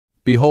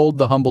Behold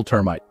the humble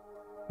termite.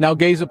 Now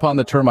gaze upon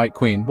the termite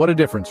queen. What a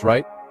difference,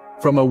 right?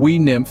 From a wee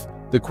nymph,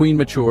 the queen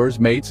matures,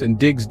 mates, and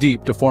digs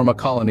deep to form a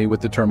colony with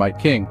the termite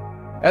king.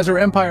 As her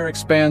empire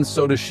expands,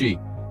 so does she,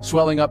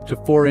 swelling up to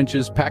 4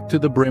 inches, packed to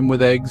the brim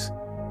with eggs.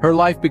 Her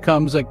life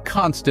becomes a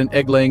constant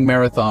egg-laying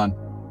marathon.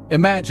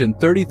 Imagine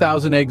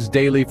 30,000 eggs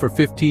daily for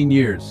 15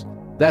 years.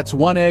 That's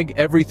 1 egg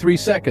every 3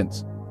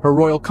 seconds. Her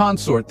royal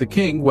consort, the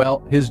king,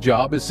 well, his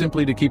job is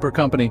simply to keep her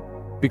company.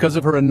 Because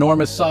of her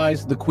enormous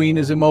size, the queen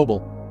is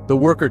immobile. The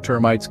worker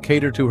termites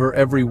cater to her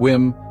every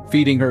whim,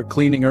 feeding her,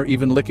 cleaning her,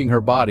 even licking her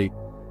body.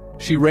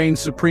 She reigns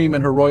supreme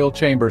in her royal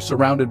chamber,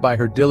 surrounded by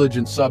her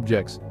diligent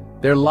subjects.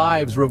 Their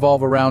lives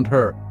revolve around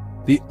her,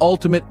 the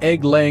ultimate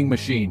egg-laying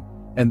machine.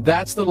 And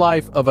that's the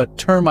life of a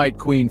termite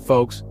queen,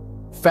 folks.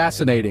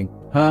 Fascinating,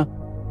 huh?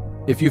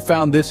 If you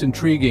found this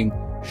intriguing,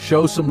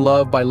 show some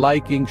love by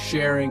liking,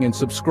 sharing, and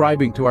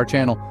subscribing to our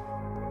channel.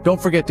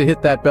 Don't forget to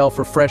hit that bell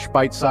for fresh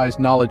bite-sized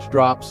knowledge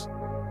drops.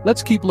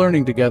 Let's keep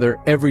learning together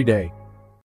every day.